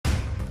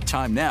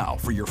Time now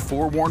for your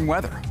forewarned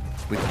weather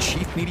with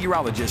Chief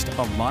Meteorologist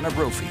Alana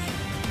Brophy.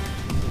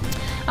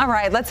 All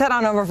right, let's head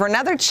on over for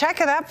another check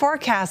of that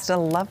forecast. A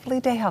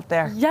lovely day out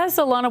there. Yes,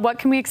 Alana, what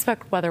can we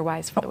expect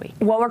weather-wise for the week?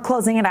 Well, we're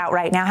closing it out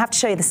right now. I have to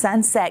show you the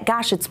sunset.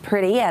 Gosh, it's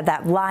pretty.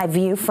 That live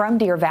view from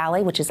Deer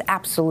Valley, which is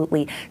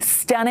absolutely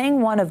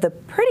stunning. One of the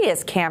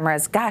prettiest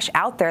cameras, gosh,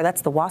 out there.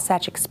 That's the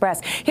Wasatch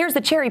Express. Here's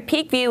the Cherry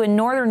Peak view in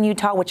northern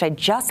Utah, which I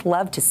just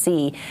love to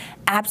see.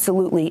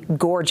 Absolutely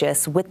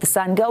gorgeous with the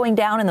sun going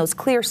down and those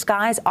clear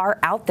skies are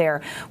out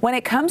there. When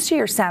it comes to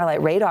your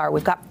satellite radar,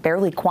 we've got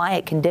fairly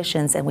quiet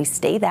conditions and we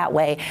stay that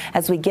way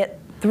as we get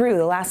through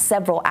the last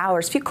several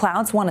hours. A few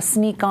clouds want to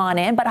sneak on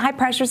in, but high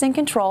pressure's in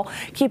control,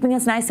 keeping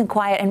us nice and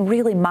quiet and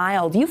really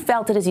mild. You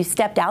felt it as you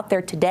stepped out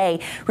there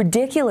today.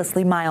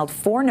 Ridiculously mild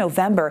for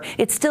November.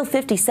 It's still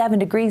 57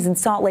 degrees in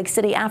Salt Lake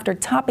City after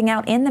topping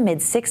out in the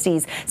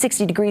mid-60s.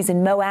 60 degrees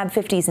in Moab,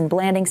 50s in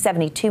Blanding,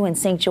 72 in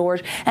St.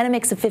 George, and a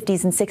mix of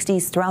 50s and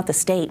 60s throughout the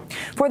state.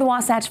 For the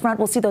Wasatch Front,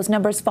 we'll see those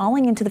numbers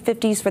falling into the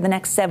 50s for the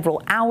next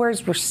several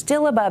hours. We're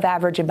still above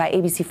average and by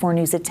ABC4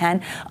 News at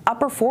 10.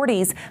 Upper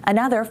 40s,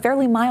 another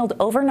fairly mild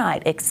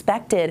overnight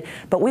expected,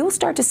 but we will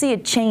start to see a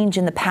change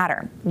in the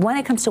pattern. When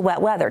it comes to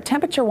wet weather,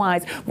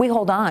 temperature-wise, we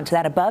hold on to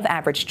that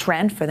above-average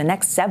trend for the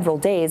next several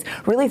days,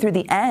 really through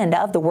the end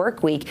of the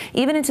work week.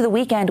 Even into the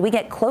weekend, we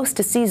get close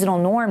to seasonal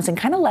norms and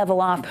kind of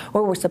level off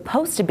where we're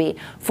supposed to be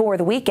for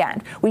the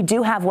weekend. We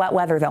do have wet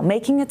weather, though,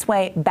 making its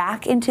way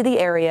back into the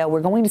area.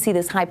 We're going to see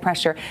this high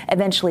pressure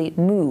eventually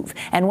move,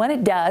 and when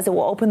it does, it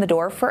will open the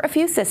door for a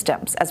few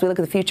systems. As we look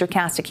at the future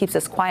cast, it keeps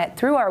us quiet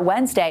through our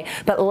Wednesday,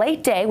 but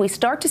late day, we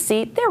start to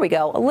see, there we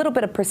go, a little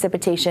bit of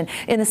precipitation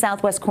in the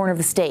southwest corner of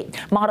the state.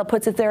 Model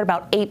puts it there at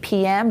about 8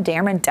 p.m.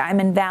 Dameron,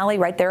 Diamond Valley,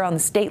 right there on the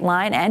state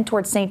line and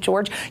towards St.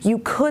 George. You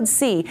could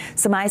see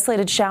some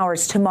isolated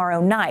showers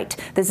tomorrow night.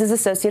 This is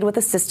associated with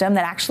a system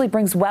that actually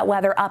brings wet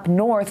weather up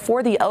north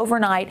for the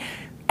overnight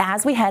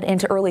as we head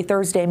into early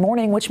Thursday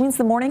morning, which means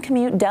the morning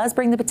commute does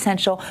bring the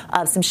potential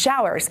of some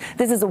showers.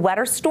 This is a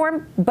wetter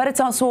storm, but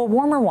it's also a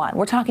warmer one.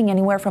 We're talking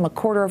anywhere from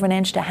 1/4 of an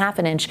inch to 1/2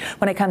 an inch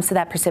when it comes to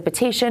that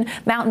precipitation.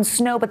 Mountain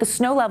snow, but the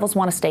snow levels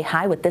want to stay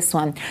high with this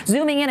one.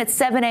 Zooming in at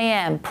 7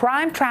 a.m.,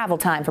 prime travel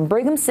time from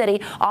Brigham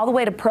City all the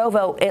way to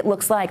Provo. It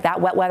looks like that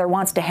wet weather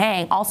wants to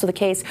hang. Also the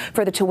case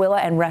for the Tooele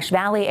and Rush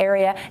Valley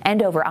area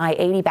and over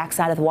I-80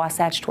 backside of the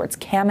Wasatch towards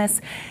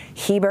Camas.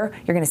 Heber,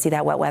 you're going to see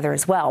that wet weather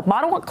as well.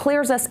 Model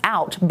clears us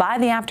out by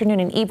the afternoon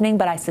and evening,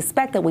 but I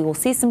suspect that we will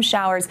see some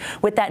showers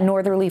with that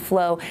northerly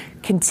flow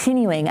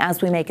continuing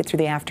as we make it through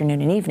the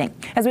afternoon and evening.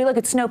 As we look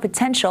at snow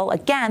potential,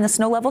 again, the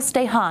snow levels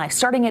stay high,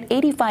 starting at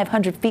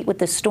 8,500 feet with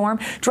this storm,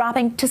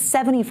 dropping to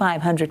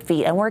 7,500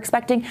 feet. And we're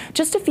expecting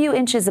just a few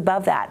inches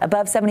above that,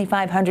 above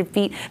 7,500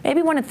 feet,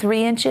 maybe 1 to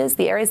 3 inches.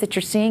 The areas that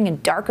you're seeing in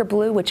darker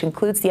blue, which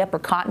includes the upper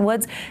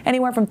cottonwoods,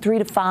 anywhere from 3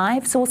 to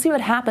 5. So we'll see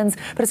what happens,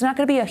 but it's not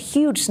going to be a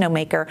huge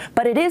snowmaker.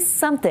 But it is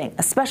something,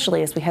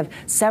 especially as we have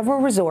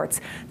several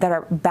resorts that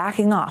are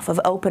backing off of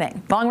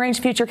opening.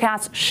 Long-range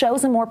futurecast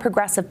shows a more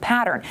progressive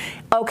pattern.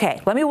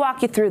 Okay, let me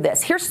walk you through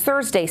this. Here's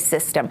Thursday's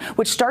system,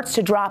 which starts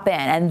to drop in,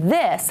 and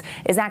this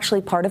is actually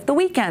part of the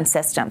weekend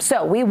system.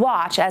 So we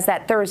watch as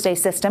that Thursday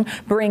system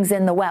brings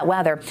in the wet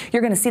weather.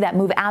 You're going to see that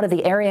move out of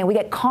the area, and we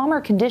get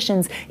calmer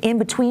conditions in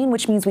between,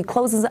 which means we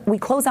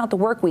close out the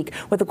work week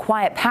with a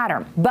quiet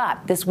pattern.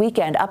 But this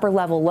weekend, upper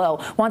level low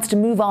wants to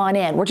move on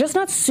in. We're just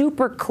not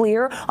super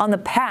clear on the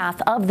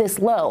path of this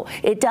low.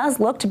 It does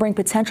look to bring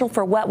potential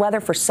for wet weather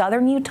for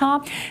southern Utah,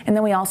 and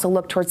then we also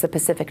look towards the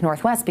Pacific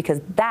Northwest because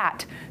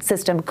that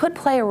system could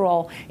play a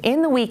role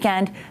in the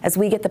weekend as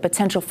we get the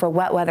potential for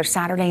wet weather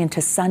Saturday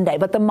into Sunday.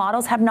 But the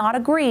models have not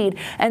agreed,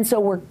 and so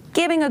we're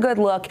giving a good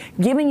look,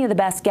 giving you the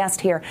best guess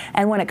here,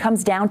 and when it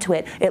comes down to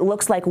it, it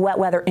looks like wet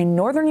weather in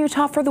northern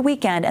Utah for the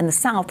weekend, and the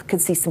south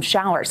could see some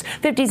showers.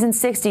 50s and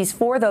 60s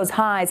for those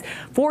highs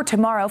for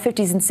tomorrow,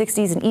 50s and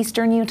 60s in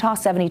eastern Utah,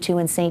 72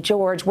 in St.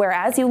 George,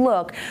 whereas you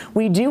look,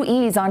 we do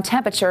ease on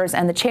temperatures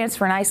and the chance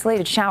for an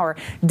isolated shower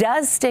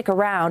does stick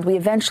around. We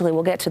eventually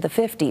will get to the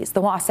 50s. The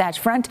Wasatch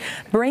Front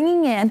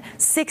bringing in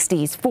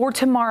 60s for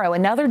tomorrow,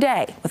 another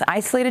day with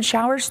isolated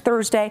showers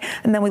Thursday,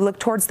 and then we look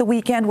towards the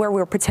weekend where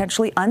we're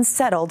potentially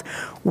unsettled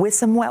with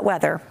some wet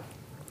weather.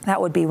 That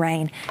would be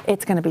rain.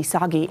 It's going to be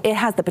soggy. It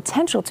has the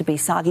potential to be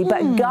soggy,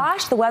 but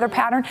gosh, the weather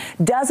pattern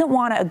doesn't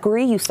want to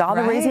agree. You saw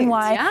the reason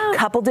why.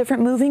 Couple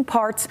different moving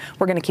parts.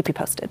 We're going to keep you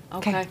posted.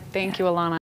 Okay. Thank you, Alana.